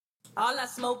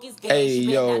Hey,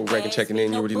 yo, Reagan checking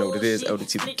in. You already know what it is.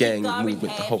 LDT, the gang, the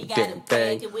movement, the whole damn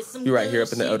thing. You right here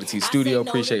up in the LDT studio.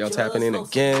 Appreciate y'all tapping in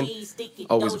again.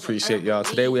 Always appreciate y'all.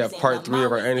 Today we have part 3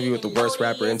 of our interview with the worst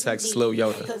rapper in Texas, Lil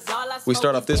Yoda. We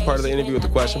start off this part of the interview with a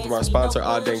question from our sponsor,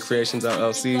 Odd Dang Creations,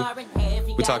 LLC.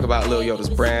 We talk about Lil Yoda's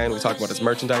brand. We talk about his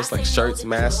merchandise like shirts,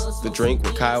 masks, the drink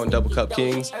with Kyle and Double Cup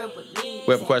Kings.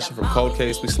 We have a question from Cold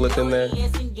Case we slip in there.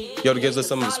 Yoda gives us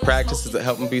some of his practices that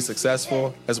help him be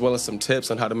successful, as well as some tips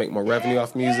on how to make more revenue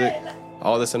off music.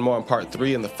 All this and more in part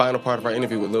 3 and the final part of our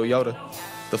interview with Lil Yoda.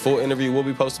 The full interview will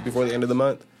be posted before the end of the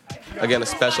month. Again, a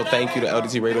special thank you to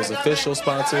LDT Radio's official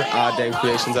sponsor, Odd Dang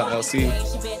Creations, LLC.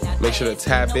 Make sure to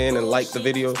tap in and like the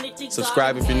video,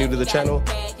 subscribe if you're new to the channel,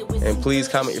 and please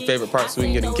comment your favorite part so we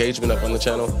can get engagement up on the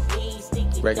channel.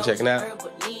 Reckon checking out.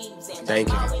 Thank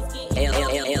you.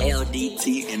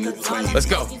 LDT Entertainment. Let's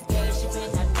go.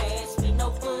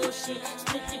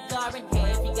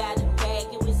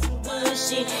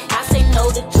 I say no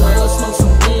to drugs, smoke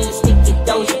some weed, stick it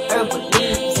doja, herbal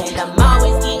leaves, and I'm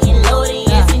always getting loaded,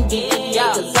 yes indeed,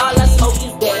 cause all I smoke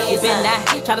is gas. You been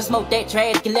out, try to smoke that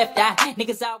trash, get left out,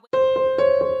 niggas always.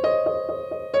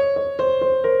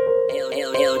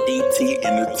 LDT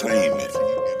Entertainment.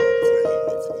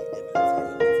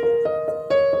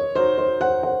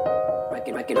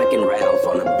 Wrecking Ralph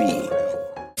on the beat.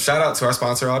 Shout out to our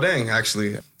sponsor, All Dang,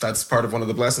 actually. That's part of one of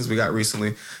the blessings we got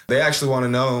recently. They actually want to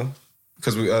know,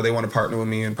 because they want to partner with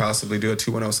me and possibly do a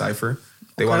 210 cypher.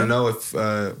 They want to know if,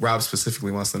 Rob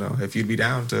specifically wants to know, if you'd be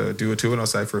down to do a 210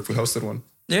 cypher if we hosted one.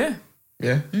 Yeah.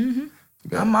 Yeah? Mm-hmm.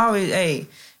 Yeah. I'm always,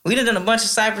 we done a bunch of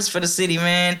cyphers for the city,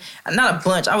 man. Not a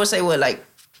bunch. I would say,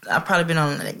 I've probably been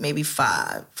on maybe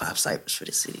five cyphers for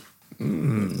the city.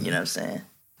 Mm. You know what I'm saying?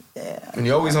 Yeah. And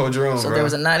you always hold your own, So bro. there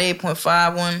was a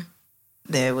 98.5 one.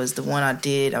 There was the one I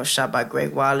did. I was shot by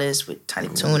Greg Wallace with Tiny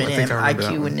Toon and them,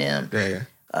 IQ and them.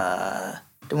 Yeah.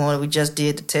 The one we just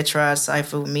did, the Tetrad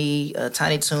Cypher with me,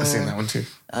 Tiny Toon. I seen that one too.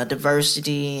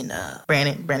 Diversity and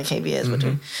Brandon KBS with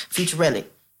the Future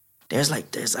Relic. I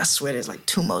swear there's like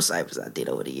 2 more cyphers I did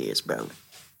over the years, bro.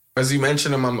 As you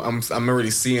mentioned them, I'm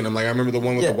already seeing them. Like I remember the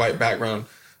one with the white background.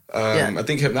 I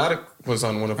think Hypnotic was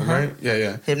on one of them, right?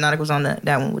 Yeah. Hypnotic was on that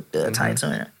one with Tiny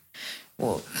Toon.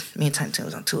 Well, me and Tiny Toon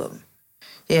was on 2 of them.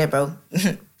 Yeah, bro.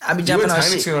 I be jumping on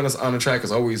shit. You and Tiny Toon on the track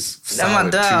is always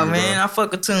solid. That's my dog, too, man. I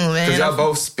fuck with Toon, man. Because y'all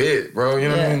both spit, bro. You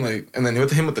know what I mean? Like, and then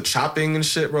with him with the chopping and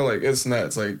shit, bro, like, it's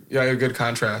nuts. Like, yeah, a good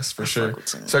contrast for sure.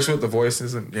 Especially with the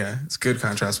voices. And yeah, it's good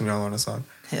contrast when y'all on a song.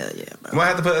 Hell yeah, bro. We might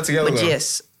have to put that together, though.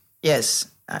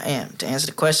 Yes, I am. To answer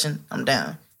the question, I'm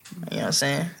down. You know what I'm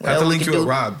saying? I have to link you with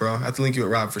Rob, bro. I have to link you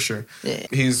with Rob for sure. Yeah.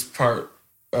 He's part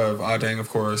of Odd Dang, of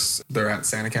course. They're at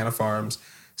Santa Cana Farms.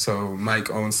 So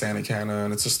Mike owns Santa Cana,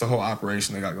 and it's just the whole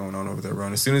operation they got going on over there, bro.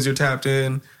 And as soon as you're tapped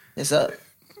in, it's up.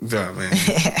 Yeah, man.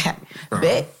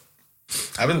 Bet.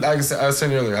 Like I was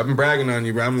saying earlier, I've been bragging on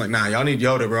you, bro. I'm like, nah, y'all need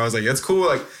Yoda, bro. I was like, it's cool.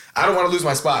 Like, I don't want to lose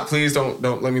my spot. Please don't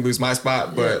let me lose my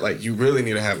spot. But like, you really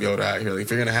need to have Yoda out here. Like, if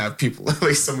you're gonna have people,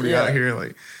 like somebody out here,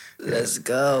 like, let's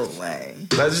go, man.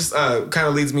 That just kind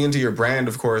of leads me into your brand,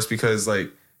 of course, because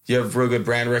like. You have real good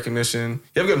brand recognition.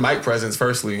 You have good mic presence,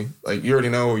 firstly. Like, you already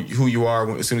know who you are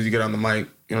as soon as you get on the mic.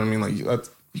 You know what I mean? Like,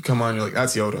 you come on, you're like,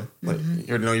 that's Yoda. Like, you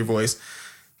already know your voice.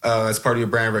 That's part of your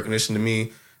brand recognition to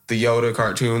me. The Yoda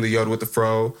cartoon, the Yoda with the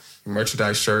fro, your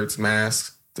merchandise, shirts,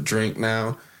 masks, the drink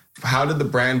now. How did the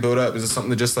brand build up? Is it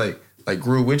something that just, like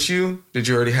grew with you? Did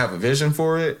you already have a vision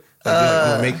for it? Like, you're like, I'm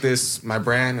going to make this my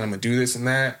brand, and I'm going to do this and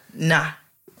that? Nah.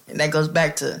 And that goes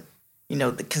back to,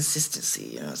 the consistency,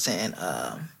 you know what I'm saying?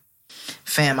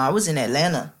 Fam, I was in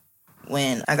Atlanta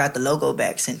when I got the logo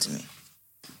back sent to me.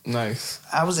 Nice.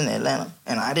 I was in Atlanta,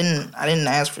 and I didn't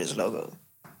ask for this logo.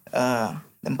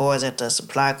 Them boys at the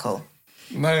Supply Co.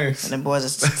 Nice. And them boys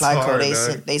at the Supply Co.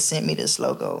 They sent me this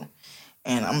logo,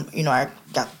 and I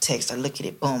got the text. I look at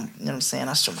it, boom. You know what I'm saying?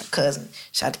 I show my cousin.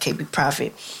 Shout out to KB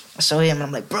Prophet. I show him, and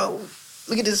I'm like, bro,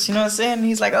 look at this. You know what I'm saying? And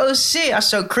he's like, oh shit. I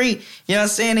show Cree. You know what I'm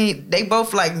saying? They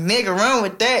both like, nigga, run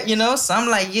with that. So I'm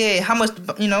like, yeah. How much?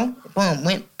 Boom.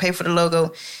 Went, pay for the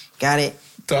logo, got it.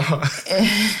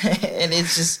 And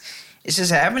it's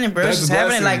just happening, bro. It's just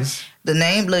happening. Like the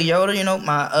name Lil Yoda,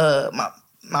 my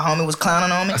homie was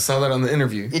clowning on me. I saw that on the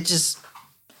interview. It just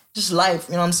life,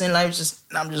 you know what I'm saying? Life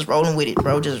I'm just rolling with it,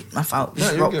 bro. Just my fault.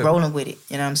 Just rolling with it.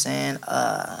 You know what I'm saying?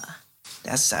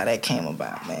 That's how that came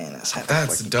about, man.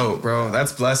 That's dope, bro.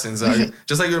 That's blessings.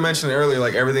 Just like you were mentioning earlier,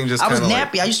 like everything just. I was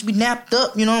nappy. I used to be napped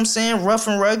up. You know what I'm saying? Rough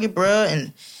and rugged, bro.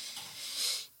 And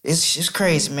it's just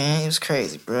crazy, man. It was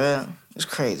crazy, bro. It was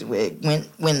crazy.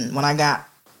 When I got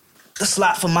the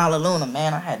slot for Mala Luna,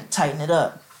 man, I had to tighten it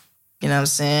up. You know what I'm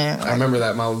saying? I remember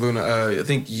that, Maluna. I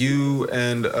think you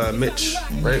and Mitch,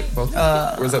 right? Both?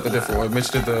 Or was that the different one? Mitch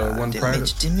did the one prior?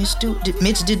 Mitch did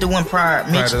the one prior.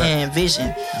 Mitch and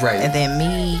Vision. Right. And then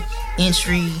me,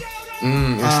 Entry.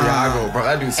 Triago, bro.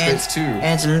 That dude spits too.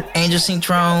 Angel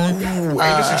Cintrone. Ooh,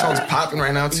 Angel Cintrone's popping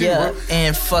right now too, bro.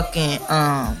 And fucking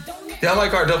yeah, I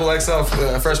like our double XL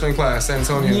freshman class, San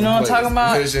Antonio. You know what I'm talking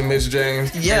about? Vision, Mitch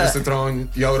James, Angel Cintrone,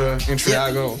 Yoda, and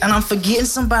Triago. And I'm forgetting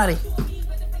somebody.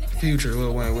 Future,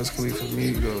 Lil Wayne, Wiz Khalifa,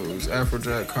 Migos,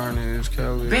 Afrojack, Carnage,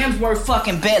 Khaled. Bamsworth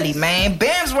fucking belly, man.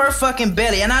 Bamsworth fucking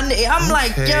belly. And I'm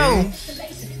like, yo,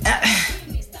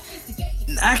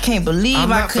 I can't believe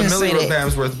I couldn't say that. I'm not familiar with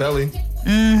Bamsworth belly.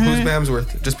 Mm-hmm. Who's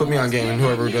Bamsworth? Just put me on game and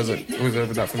whoever does it, who's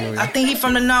ever not familiar. I think he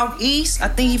from the Northeast,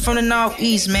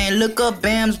 man. Look up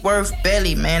Bamsworth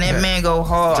belly, man. That man go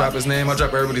hard. Drop his name. I'll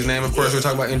drop everybody's name. Of course, we're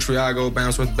talking about Intriago,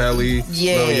 Bamsworth belly,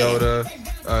 Lil Yoda.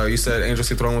 You said Angel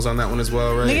Citron was on that one as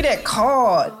well, right? Look at that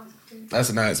card.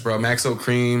 That's nice, bro. Maxo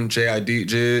Cream, J.I.D.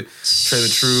 Jid, Trey the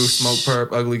Truth, Smoke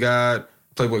Perp, Ugly God,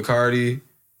 Playboy Cardi,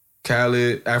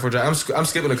 Khaled, Afrojack. I'm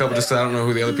skipping a couple just because I don't know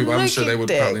who the other people. I'm sure they would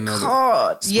probably know.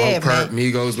 Card. Smoke Perp,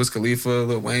 Migos, Wiz Khalifa,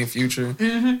 Lil Wayne, Future.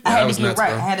 Mm-hmm. Yeah, I had to get right.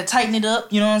 Bro. I had to tighten it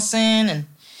up. You know what I'm saying? And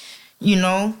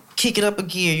kick it up a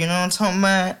gear. You know what I'm talking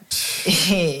about?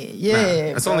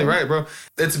 Yeah. That's only right, bro.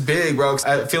 It's big, bro.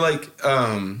 I feel like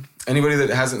anybody that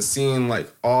hasn't seen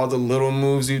like all the little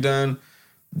moves you've done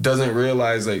doesn't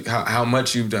realize like how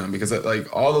much you've done, because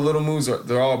like all the little moves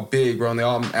they're all big, bro, and they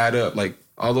all add up. Like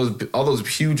all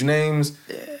those huge names.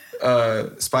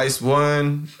 Spice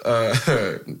One,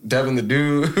 Devin the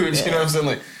Dude. You know what I'm saying?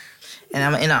 Like,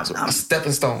 I'm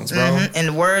stepping stones, bro. Mm-hmm. And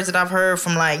the words that I've heard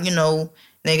from like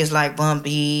niggas like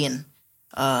Bumpy and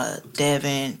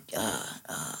Devin,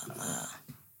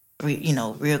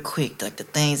 real quick, like the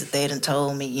things that they done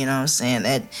told me, you know what I'm saying?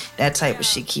 That type of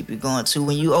shit keep you going too.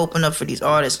 When you open up for these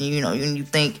artists and you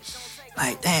think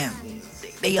like, damn,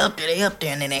 they up there,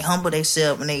 and then they humble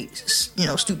themselves and they,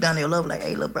 stoop down their level like,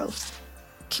 hey, look, bro,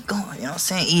 keep going, you know what I'm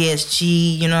saying?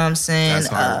 ESG, you know what I'm saying? That's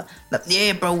hard.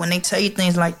 Yeah, bro, when they tell you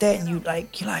things like that and you're like,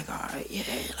 all right, yeah,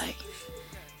 like,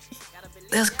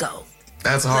 let's go.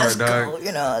 That's hard, let's dog. Go,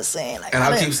 you know what I'm saying? Like, and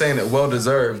I'll keep saying it, well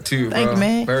deserved too, bro. Thank you,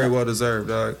 man. Very well deserved,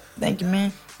 dog. Thank you,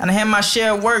 man. And I had my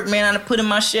share of work, man. I done put in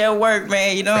my share of work,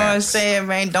 man. You know what I'm saying,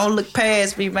 man? Don't look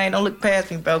past me, man. Don't look past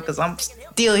me, bro, because I'm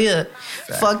still here.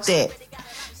 Facts. Fuck that.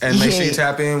 And make sure you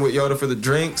tap in with Yoda for the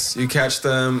drinks. You catch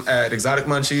them at Exotic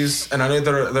Munchies. And I know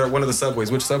they're one of the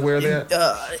Subways. Which Subway are they at?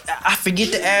 I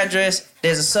forget the address.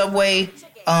 There's a Subway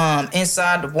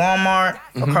inside the Walmart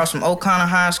across from O'Connor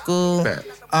High School. There's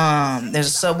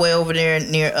a Subway over there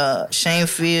near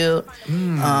Shanefield.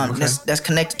 Okay. That's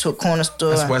connected to a corner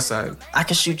store. That's West Side. I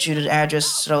can shoot you the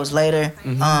address to those later.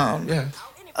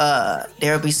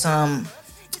 There'll be some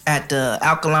at the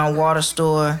Alkaline Water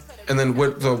Store. And then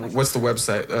what's the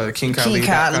website?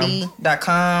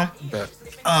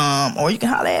 KingKylie.com. Or you can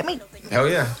holler at me. Hell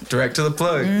yeah. Direct to the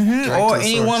plug. Or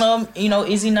any one of them,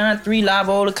 Izzy93, Live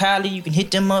Ola, Kylie, you can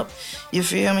hit them up. You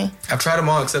feel me? I've tried them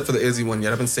all except for the Izzy one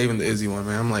yet. I've been saving the Izzy one,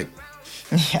 man. I'm like...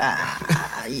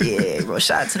 yeah, bro.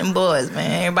 Shout out to them boys,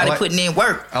 man. Everybody putting in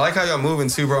work. I like how y'all moving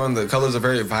too, bro. And the colors are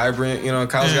very vibrant.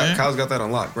 Kyle's got that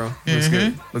on lock, bro. Looks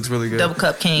good. Looks really good. Double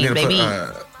Cup King, baby.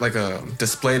 Put, like a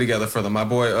display together for them. My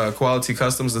boy Quality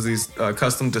Customs does these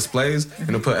custom displays, and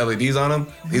they'll put LEDs on them.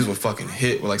 These will fucking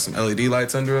hit with like some LED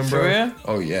lights under them, bro. For real?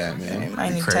 Oh yeah, man. I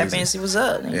need to tap in and see what's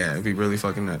up. Man. Yeah, it'd be really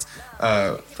fucking nuts.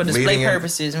 For display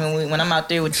purposes, when I'm out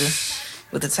there with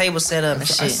the table set up and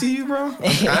shit. I see you, bro.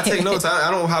 I take notes.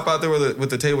 I don't hop out there with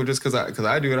the table just because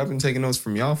I do it. I've been taking notes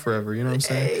from y'all forever. You know what I'm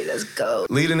saying? Hey, let's go.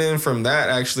 Leading in from that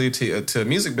actually to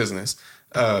music business,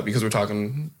 because we're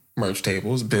talking merch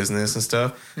tables, business and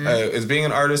stuff. Is being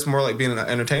an artist more like being an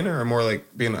entertainer or more like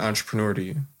being an entrepreneur to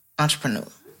you? Entrepreneur.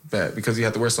 Bet, because you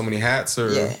have to wear so many hats,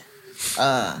 or yeah.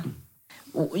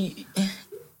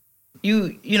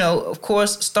 You of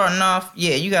course, starting off,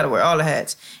 you got to wear all the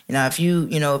hats. If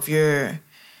you're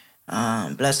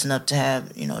blessed enough to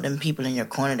have, them people in your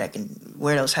corner that can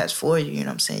wear those hats for you, you know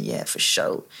what I'm saying? Yeah, for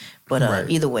sure. But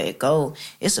either way it go,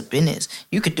 it's a business.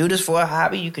 You could do this for a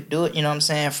hobby. You could do it, you know what I'm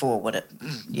saying, for what? I'm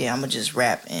going to just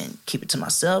rap and keep it to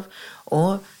myself.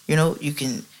 Or, you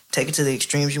can take it to the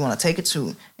extremes you want to take it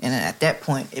to. And at that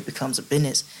point, it becomes a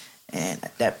business. And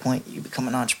at that point, you become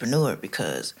an entrepreneur,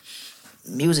 because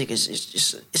music is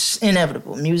it's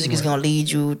inevitable. Music is going to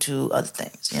lead you to other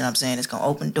things. You know what I'm saying? It's going to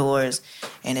open doors.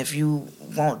 And if you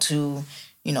want to,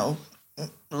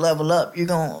 level up, you're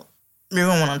going to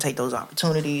want to take those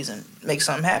opportunities and make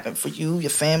something happen for you, your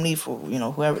family, for,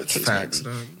 whoever the case may be.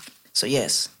 So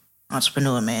yes,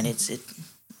 entrepreneur, man,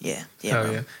 Yeah, Hell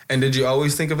bro. yeah. And did you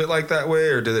always think of it like that way,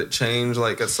 or did it change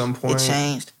like at some point? It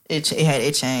changed.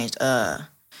 It changed. At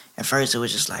first it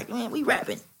was just like, man, we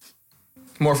rapping.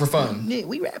 More for fun. Yeah,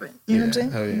 we rapping. You know what I'm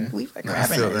saying? Hell yeah. We fucking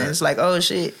rapping. And it's like, oh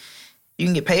shit, you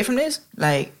can get paid from this?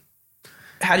 Like,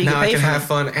 how do you now get paid from I can have it?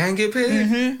 fun and get paid?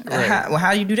 Mm-hmm. Right.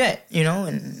 How do you do that? You know,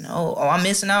 and I'm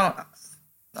missing out.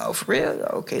 Oh, for real?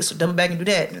 Okay, so double back and do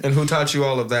that. And who taught you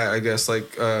all of that, I guess,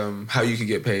 like how you could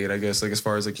get paid, I guess, like as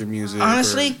far as like your music?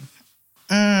 Honestly,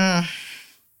 nigga,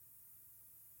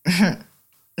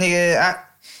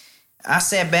 I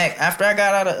sat back after I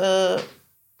got out of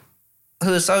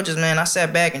Hood Soldiers, man. I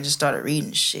sat back and just started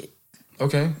reading shit.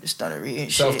 Okay. Just started reading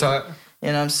Self-taught? shit. You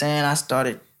know what I'm saying? I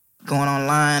started going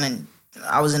online, and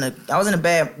I was in a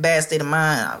bad state of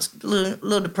mind. I was a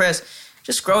little depressed.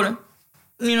 Just scrolling.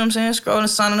 You know what I'm saying? Scrolling,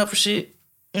 signing up for shit.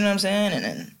 You know what I'm saying? And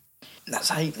then that's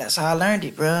how I learned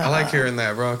it, bro. I like hearing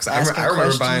that, bro. Because I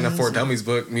remember buying a For Dummies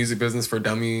book, Music Business for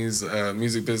Dummies,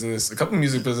 Music Business, a couple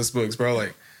music business books, bro.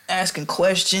 Like asking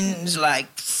questions like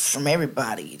from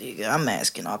everybody, nigga. I'm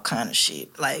asking all kind of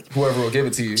shit. Like whoever will give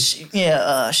it to you.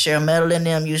 Cheryl Metal and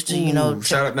them used to, you know.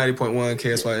 Shout out 90.1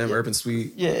 KSYM Urban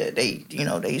Suite. Yeah, they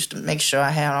used to make sure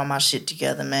I had all my shit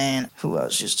together, man. Who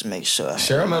else used to make sure?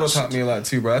 Cheryl Metal taught me a lot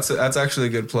too, bro. That's actually a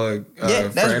good plug. Yeah,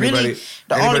 that's really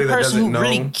the only person who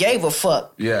really gave a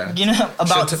fuck. Yeah, you know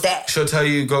about that. She'll tell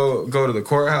you go to the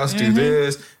courthouse, do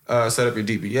this. Set up your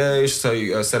DBA. She'll tell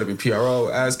you set up your PRO,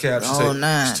 ASCAP.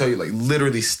 She'll tell you like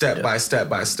literally step by step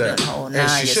by step. And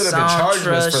she should have been charging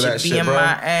us for that shit,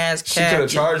 bro. She could have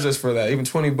charged us for that, even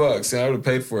 $20. And I would have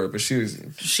paid for it, but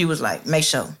she was like, make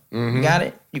sure. You got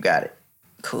it. You got it.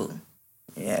 Cool.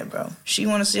 Yeah, bro. She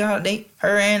want to see how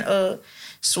her and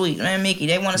Sweet man Mickey,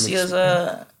 they want to see us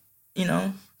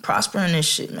prosper in this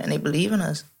shit, man. They believe in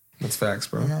us. That's facts,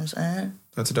 bro. You know what I'm saying?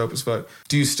 That's dope as fuck.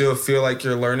 Do you still feel like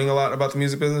you're learning a lot about the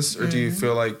music business? Or do you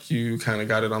feel like you kind of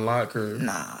got it unlocked? Or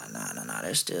Nah.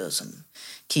 There's still some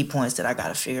key points that I got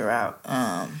to figure out.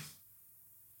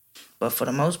 But for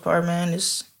the most part, man,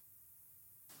 it's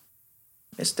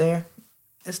there.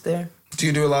 It's there. Do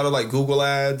you do a lot of like Google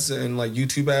ads and like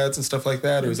YouTube ads and stuff like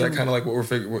that? Or is that kind of like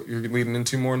what you're leading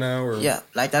into more now? Or? Yeah,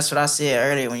 like that's what I said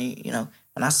earlier when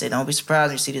when I said don't be surprised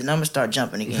when you see these numbers start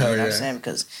jumping again. You know what I'm saying?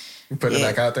 Because you put it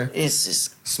back out there? It's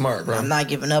just smart, bro. I'm not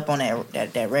giving up on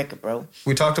that record, bro.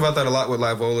 We talked about that a lot with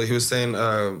Livola. He was saying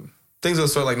things of the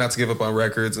sort like not to give up on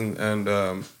records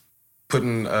and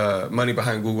putting money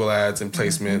behind Google ads and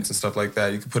placements and stuff like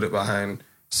that. You could put it behind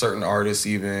certain artists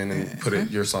even and put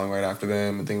your song right after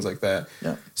them and things like that.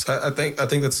 Yeah. So I think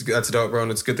that's dope, bro.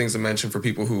 And it's good things to mention for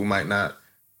people who might not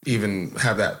even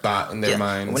have that thought in their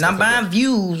mind. We're not buying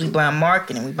views, we buying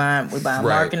marketing. We buying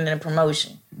marketing and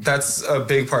promotion. That's a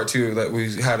big part too that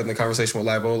we had in the conversation with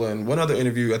Livola and one other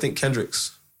interview. I think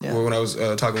Kendrick's. Yeah. When I was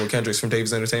talking with Kendrick's from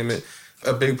Dave's Entertainment,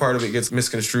 a big part of it gets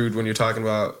misconstrued when you're talking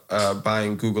about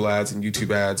buying Google ads and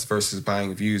YouTube ads versus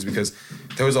buying views, because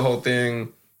there was a whole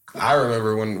thing. I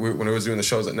remember when I was doing the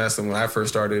shows at Nestle when I first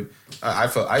started, I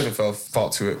even fell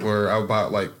fault to it where I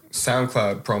bought like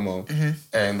SoundCloud promo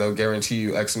and they'll guarantee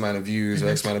you X amount of views or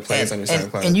X amount of plays on your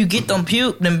SoundCloud. And you get them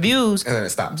views and then it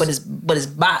stops. But it's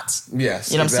bots. Yes.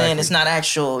 You know what I'm saying? It's not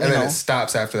actual, and then it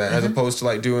stops after that, as opposed to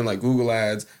like doing like Google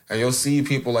ads and you'll see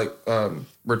people like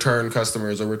return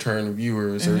customers or return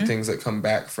viewers or things that come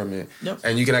back from it. Yep.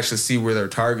 And you can actually see where they're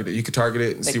targeted. You can target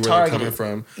it and see where they're coming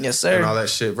from. Yes, sir. And all that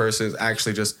shit versus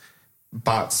actually just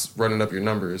bots running up your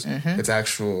numbers. It's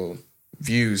actual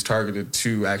views targeted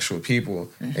to actual people.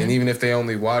 And even if they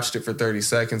only watched it for 30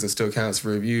 seconds, it still counts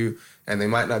for a view. And they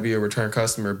might not be a return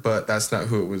customer, but that's not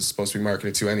who it was supposed to be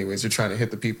marketed to anyways. You're trying to hit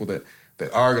the people that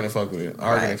are going to fuck with it,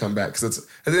 are going to come back. Because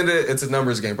at the end of it, it's a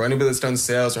numbers game, bro. Anybody that's done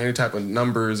sales or any type of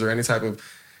numbers or any type of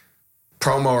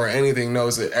promo or anything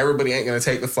knows that everybody ain't going to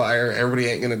take the flyer. Everybody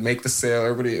ain't going to make the sale.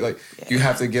 Everybody, you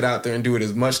have to get out there and do it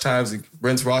as much times,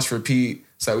 rinse, wash, repeat,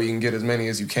 so we can get as many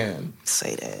as you can.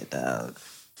 Say that, dog.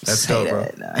 That's dope, bro.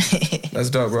 That's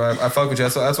dope, bro. I fuck with you.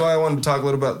 So that's why I wanted to talk a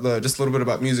little bit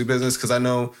about music business, because I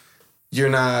know you're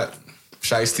not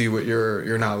shiesty with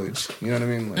your knowledge. You know what I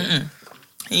mean? Like,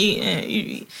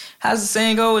 yeah. How's the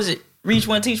saying go? Is it reach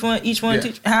one, teach one, each one,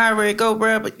 teach? However it go,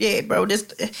 bro. But yeah, bro,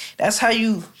 that's how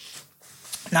you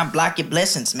not block your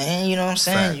blessings, man. You know what I'm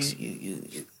saying? Facts.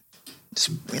 You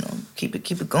just, keep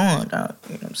it going, dog.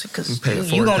 You know what I'm saying?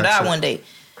 Because you gonna die one day.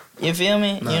 You feel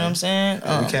me? No. You know what I'm saying?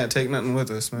 We can't take nothing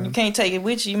with us, man. You can't take it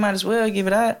with you. You might as well give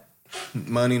it out.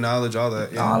 Money, knowledge, all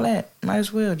that. Yeah. All that. Might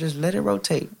as well. Just let it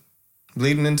rotate.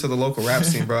 Leading into the local rap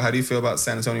scene, bro. How do you feel about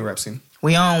San Antonio rap scene?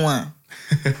 We on one.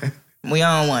 We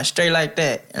on one, straight like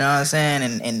that. You know what I'm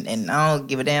saying? And I don't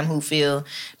give a damn who feel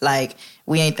like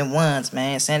we ain't the ones,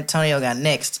 man. San Antonio got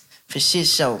next for shit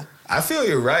show. I feel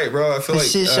you're right, bro. I feel for like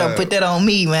shit show, put that on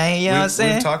me, man. You know what I'm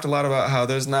saying? We've talked a lot about how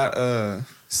there's not a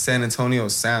San Antonio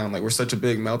sound. Like, we're such a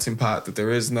big melting pot that there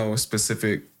is no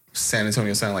specific San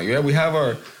Antonio sound. Like, yeah, we have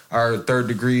our Third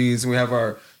Degrees, and we have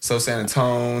our So San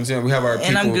Antones, you know, we have our people.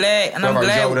 And I'm glad,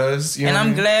 Yodas, you know, and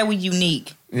I'm glad we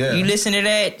unique. Yeah. You listen to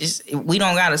that, we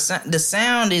don't got the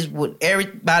sound is what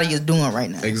everybody is doing right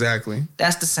now. Exactly.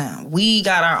 That's the sound. We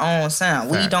got our own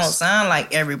sound. Facts. We don't sound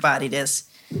like everybody that's,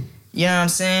 you know what I'm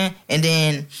saying? And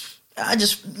then I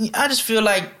just feel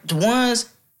like the ones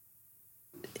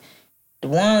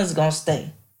gonna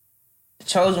stay. The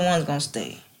chosen ones gonna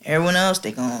stay. Everyone else,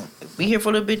 they gonna be here for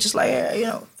a little bit, just like, you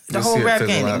know, the whole rap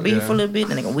game. They gonna be here for a little bit,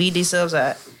 then they gonna weed themselves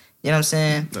out. You know what I'm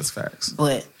saying? That's facts.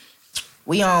 But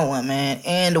we on one, man,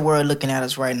 and the world looking at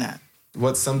us right now.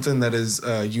 What's something that is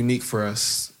unique for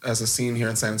us as a scene here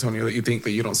in San Antonio that you think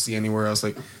that you don't see anywhere else?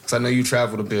 Like, because I know you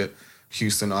traveled a bit,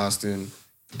 Houston, Austin,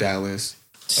 Dallas.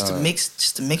 Just a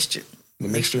mixture. The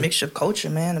mixture? Mixture of culture,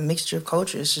 man. A mixture of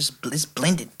culture. It's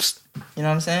blended. You know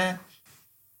what I'm saying?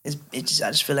 I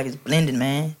just feel like it's blended,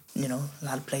 man. You know, a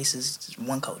lot of places, just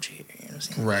one culture here. You know what I'm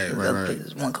saying? Right. Other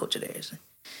places, one culture there. So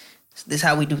this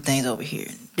how we do things over here.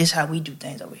 This how we do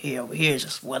things over here. Over here is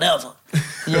just whatever.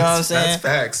 You know what I'm saying? That's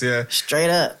facts, yeah. Straight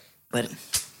up. But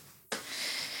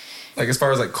like, as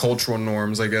far as like cultural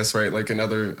norms, I guess, right? Like in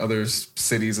other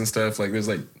cities and stuff, like there's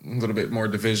like a little bit more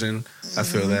division. I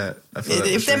feel that.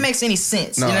 If that makes any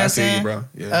sense. No, you know what I I'm feel saying? you, bro.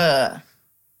 Yeah.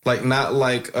 Like, not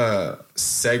like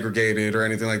segregated or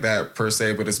anything like that per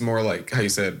se, but it's more like how you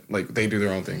said, like they do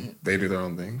their own thing. They do their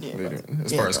own thing. Yeah,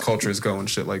 as far as cultures go and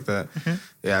shit like that. Mm-hmm.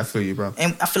 Yeah, I feel you, bro.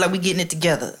 And I feel like we getting it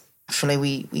together. I feel like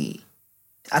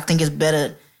I think it's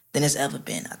better than it's ever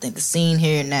been. I think the scene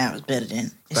here now is better than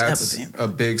it's ever been. That's a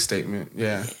big statement.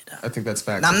 Yeah, I think that's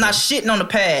facts. Now, I'm not shitting on the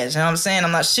past. You know what I'm saying?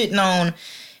 I'm not shitting on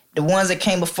the ones that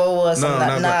came before us. None of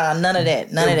that. None of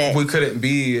that. We couldn't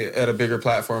be at a bigger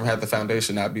platform had the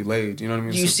foundation not be laid. You know what I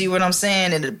mean? You see what I'm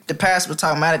saying? And the pastor was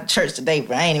talking about it at church today,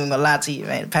 but I ain't even gonna lie to you,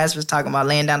 man. The pastor was talking about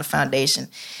laying down the foundation.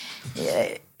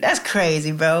 Yeah, that's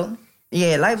crazy, bro.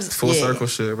 Yeah, life is full circle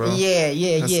shit, bro.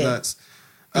 Yeah. That's nuts.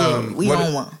 Yeah, we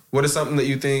on one. What is something that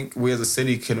you think we as a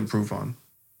city can improve on?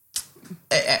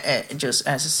 Just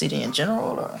as a city in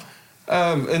general, or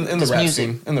in the rap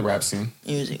scene. In the rap scene.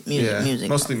 Music.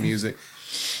 Mostly music.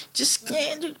 Just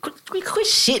quit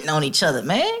shitting on each other,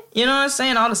 man. You know what I'm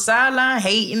saying? All the sideline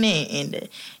hating and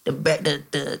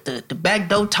the back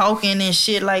door talking and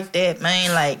shit like that,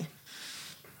 man. Like,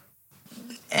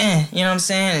 you know what I'm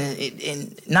saying?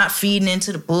 And not feeding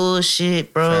into the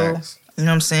bullshit, bro. Facts. You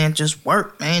know what I'm saying? Just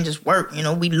work, man. Just work. You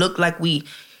know, we look like we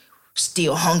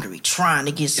still hungry, trying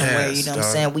to get somewhere. Yes, you know what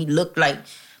I'm saying? We look like,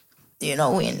 you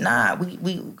know,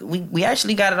 we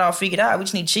actually got it all figured out. We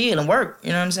just need to chill and work.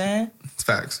 You know what I'm saying? It's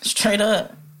facts. Straight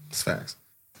up. It's facts.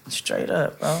 Straight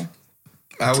up, bro.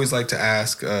 I always like to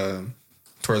ask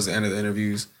towards the end of the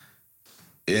interviews.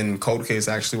 In Cold Case,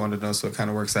 I actually wanted to know, so it kind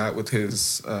of works out with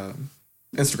his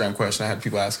Instagram question. I had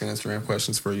people asking Instagram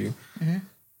questions for you. Mm-hmm.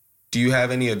 Do you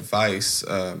have any advice?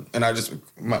 And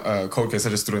Cold Case, I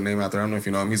just threw a name out there. I don't know if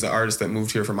you know him. He's an artist that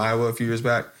moved here from Iowa a few years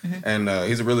back. Mm-hmm. And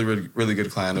he's a really, really, really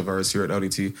good client of ours here at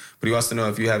LDT. But he wants to know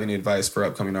if you have any advice for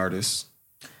upcoming artists.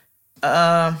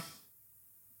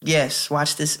 Yes.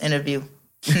 Watch this interview.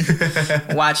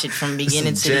 Watch it from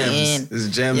beginning to the end. There's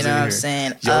gems you know in what here. I'm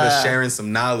saying? Yoda's sharing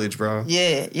some knowledge, bro.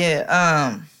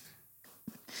 Yeah.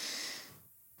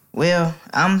 Well,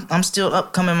 I'm still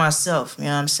upcoming myself. You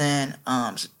know what I'm saying?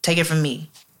 So take it from me.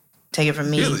 You're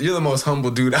the most humble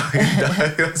dude out here,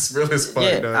 dog. That's real as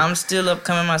fuck, dog. I'm still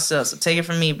upcoming myself. So take it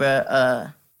from me, bro.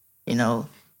 You know,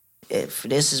 if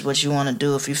this is what you want to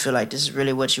do, if you feel like this is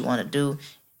really what you want to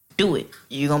do it.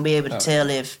 You're gonna be able to tell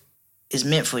if it's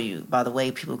meant for you by the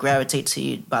way people gravitate to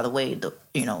you, by the way the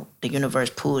universe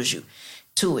pulls you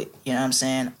to it. You know what I'm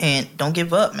saying? And don't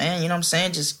give up, man. You know what I'm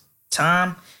saying? Just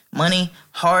time, money,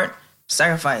 heart,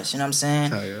 sacrifice, you know what I'm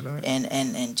saying? Hell yeah, dog.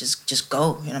 And just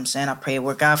go, you know what I'm saying? I pray it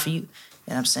work out for you, you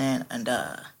know what I'm saying? And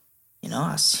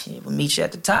we'll meet you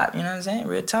at the top, you know what I'm saying?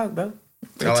 Real talk, bro.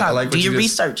 Real talk. Like do your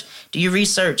research. Do your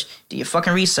research. Do your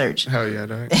fucking research. Hell yeah,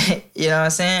 dog. You know what I'm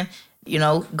saying? You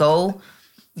know, go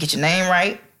get your name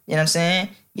right, you know what I'm saying?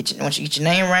 Once you get your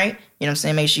name right, you know what I'm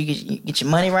saying? Make sure you get your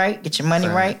money right,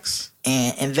 right,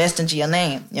 and invest into your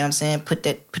name. You know what I'm saying? Put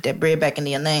that bread back into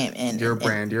your name and your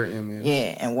brand, your image.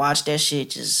 Yeah, and watch that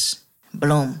shit just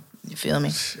bloom. You feel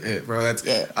me? Shit, bro.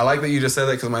 I like that you just said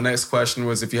that because my next question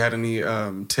was if you had any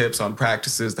tips on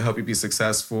practices to help you be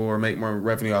successful or make more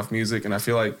revenue off music. And I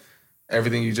feel like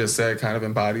everything you just said kind of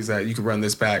embodies that. You could run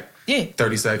this back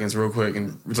 30 seconds real quick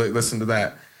and listen to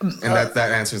that. And that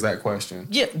answers that question.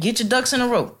 Yeah, get your ducks in a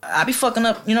row. I be fucking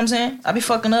up, you know what I'm saying? I be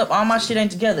fucking up. All my shit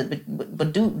ain't together.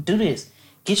 But do this.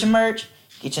 Get your merch,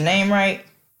 get your name right.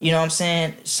 You know what I'm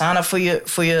saying? Sign up for your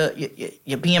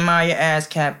BMI, your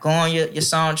ASCAP, go on your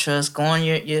Sound Trust, go on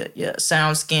your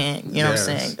SoundScan, you know what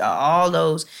I'm saying? All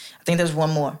those. I think there's one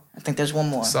more.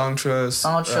 Sound Trust,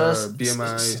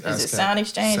 BMI, is it Sound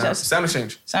Exchange? Sound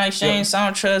Exchange. Yep.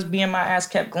 Sound Trust, BMI,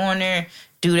 ASCAP, go on there,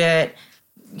 do that.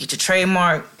 Get your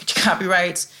trademark, get your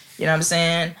copyrights, you know what I'm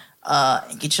saying?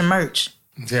 And get your merch.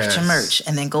 Yes. Get your merch.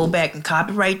 And then go back and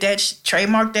copyright that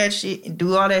trademark that shit, and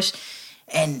do all that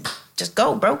and just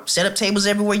go, bro. Set up tables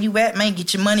everywhere you at, man.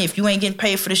 Get your money. If you ain't getting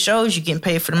paid for the shows, you're getting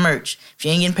paid for the merch. If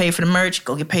you ain't getting paid for the merch,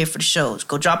 go get paid for the shows.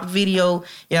 Go drop a video, you know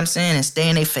what I'm saying, and stay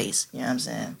in their face. You know what I'm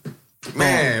saying?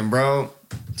 Man, bro.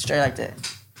 Straight like that.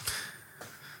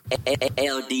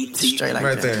 LDT. Straight like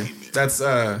right that.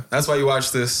 There. That's why you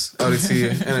watch this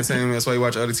LDT Entertainment. That's why you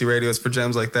watch LDT Radio. It's for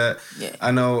gems like that. Yeah.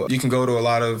 I know you can go to a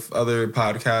lot of other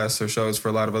podcasts or shows for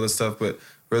a lot of other stuff, but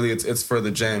really it's for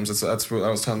the gems. That's what I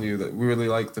was telling you, that we really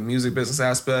like the music business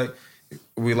aspect.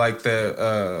 We like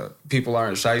that people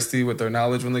aren't shiesty with their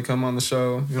knowledge when they come on the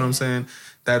show. You know what I'm saying?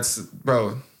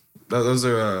 Those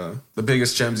are the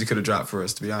biggest gems you could have dropped for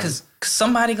us, to be honest. Because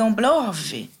somebody gonna blow off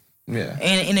of it. Yeah.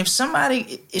 And if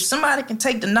somebody can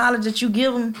take the knowledge that you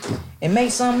give them and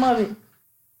make something of it,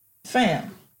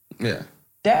 fam. Yeah.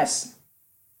 That's,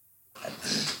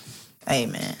 hey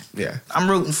man. Yeah. I'm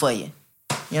rooting for you. You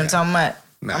know what I'm talking about?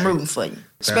 Nah, I'm rooting for you.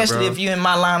 Especially if you're in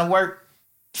my line of work.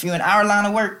 If you're in our line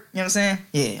of work, you know what I'm saying?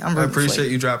 Yeah, I'm rooting for you. I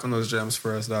appreciate you dropping those gems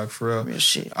for us, dog, for real. Real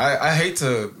shit. I hate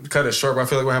to cut it short, but I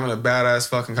feel like we're having a badass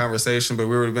fucking conversation, but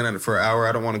we've already been at it for an hour.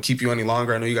 I don't want to keep you any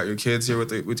longer. I know you got your kids here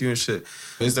with you and shit.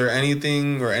 Is there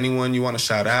anything or anyone you want to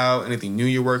shout out? Anything new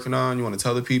you're working on? You want to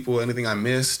tell the people? Anything I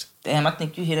missed? Damn, I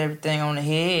think you hit everything on the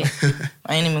head.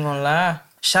 I ain't even gonna lie.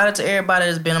 Shout out to everybody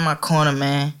that's been in my corner,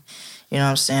 man. You know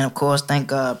what I'm saying? Of course, thank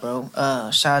God, bro.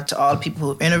 Shout out to all the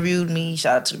people who interviewed me.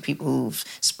 Shout out to the people who've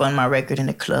spun my record in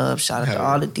the club. Shout out to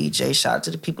all the DJs. Shout out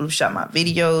to the people who shot my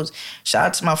videos. Shout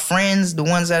out to my friends, the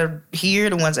ones that are here,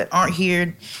 the ones that aren't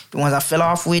here, the ones I fell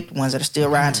off with, the ones that are still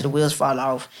riding till the wheels fall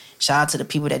off. Shout out to the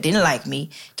people that didn't like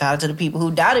me. Shout out to the people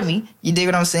who doubted me. You dig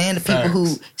what I'm saying? The people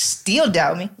who still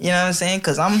doubt me. You know what I'm saying?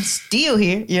 Because I'm still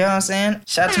here. You know what I'm saying?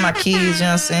 Shout out to my kids. You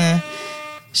know what I'm saying?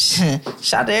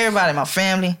 Shout out to everybody, my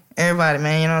family, everybody,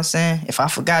 man, you know what I'm saying? If I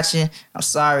forgot you, I'm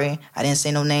sorry. I didn't say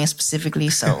no name specifically,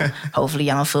 so hopefully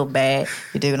y'all don't feel bad.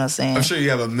 You dig what I'm saying? I'm sure you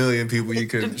have a million people you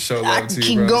could show love I to.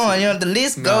 Keep bro. going, you know, the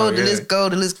list go.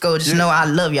 Just know I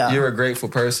love y'all. You're a grateful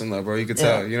person, though, bro. You could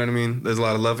tell, you know what I mean? There's a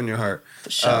lot of love in your heart.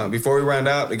 For sure. Before we round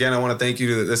out, again, I want to thank you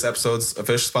to this episode's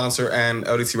official sponsor and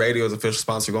LDT Radio's official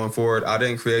sponsor going forward,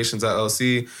 Audain Creations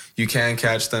LLC. You can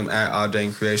catch them at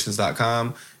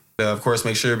audancreations.com. Of course,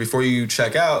 make sure before you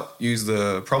check out, use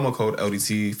the promo code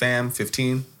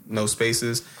LDTFAM15, no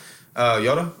spaces.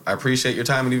 Yoda, I appreciate your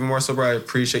time, and even more so, bro, I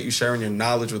appreciate you sharing your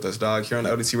knowledge with us, dog. Here on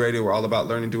LDT Radio, we're all about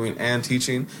learning, doing, and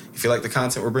teaching. If you like the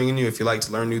content we're bringing you, if you like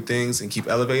to learn new things and keep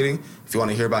elevating, if you want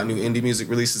to hear about new indie music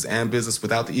releases and business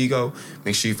without the ego,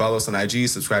 make sure you follow us on IG,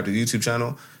 subscribe to the YouTube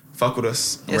channel, fuck with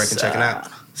us, and where I can check it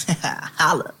out.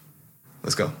 Holla.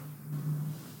 Let's go.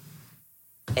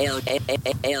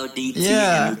 LDT.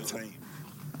 Yeah.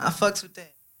 I fucks with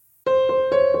that.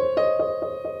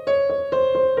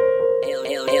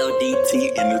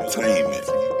 LDT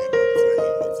Entertainment.